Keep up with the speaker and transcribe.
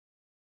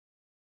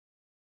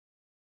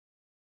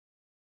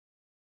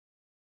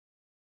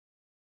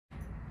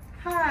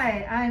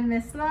Hi, I'm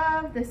Miss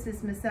Love. This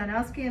is Miss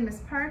Zanowski and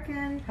Miss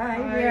Parkin. Hi.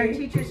 We are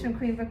teachers from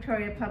Queen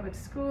Victoria Public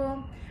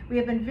School. We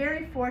have been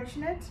very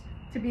fortunate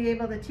to be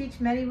able to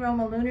teach many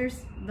Roma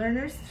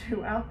learners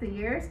throughout the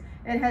years.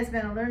 It has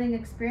been a learning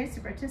experience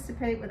to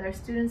participate with our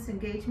students'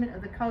 engagement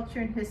of the culture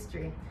and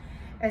history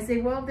as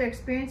they wove their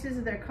experiences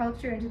of their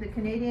culture into the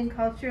Canadian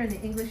culture and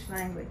the English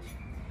language.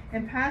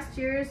 In past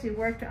years, we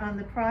worked on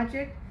the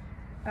project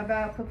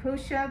about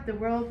Papusha, the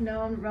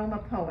world-known Roma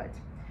poet.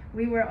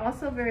 We were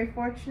also very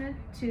fortunate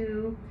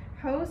to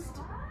host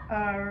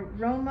our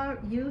Roma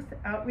youth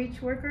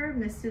outreach worker,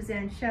 Miss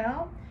Suzanne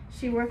Schell.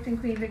 She worked in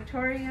Queen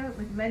Victoria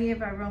with many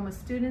of our Roma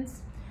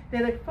students.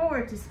 They look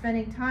forward to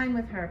spending time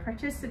with her,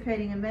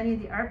 participating in many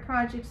of the art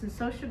projects and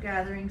social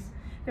gatherings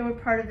that were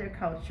part of their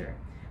culture.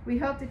 We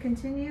hope to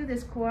continue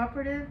this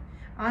cooperative,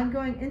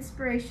 ongoing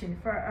inspiration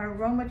for our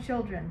Roma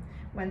children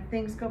when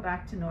things go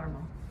back to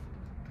normal.